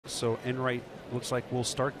So Enright looks like we'll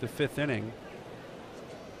start the 5th inning.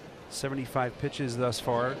 75 pitches thus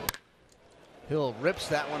far. Hill rips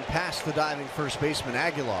that one past the diving first baseman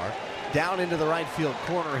Aguilar. Down into the right field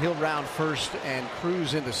corner. He'll round first and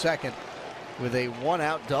cruise into second with a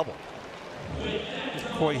 1-out double.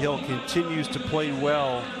 Koyie Hill continues to play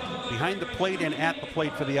well behind the plate and at the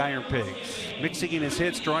plate for the IronPigs. Mixing in his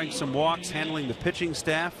hits, drawing some walks, handling the pitching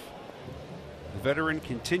staff. The veteran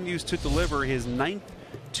continues to deliver his 9th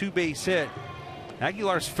 2-base hit.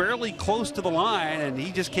 Aguilar's fairly close to the line and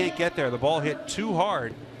he just can't get there. The ball hit too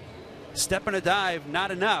hard. Step and a dive,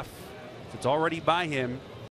 not enough. It's already by him.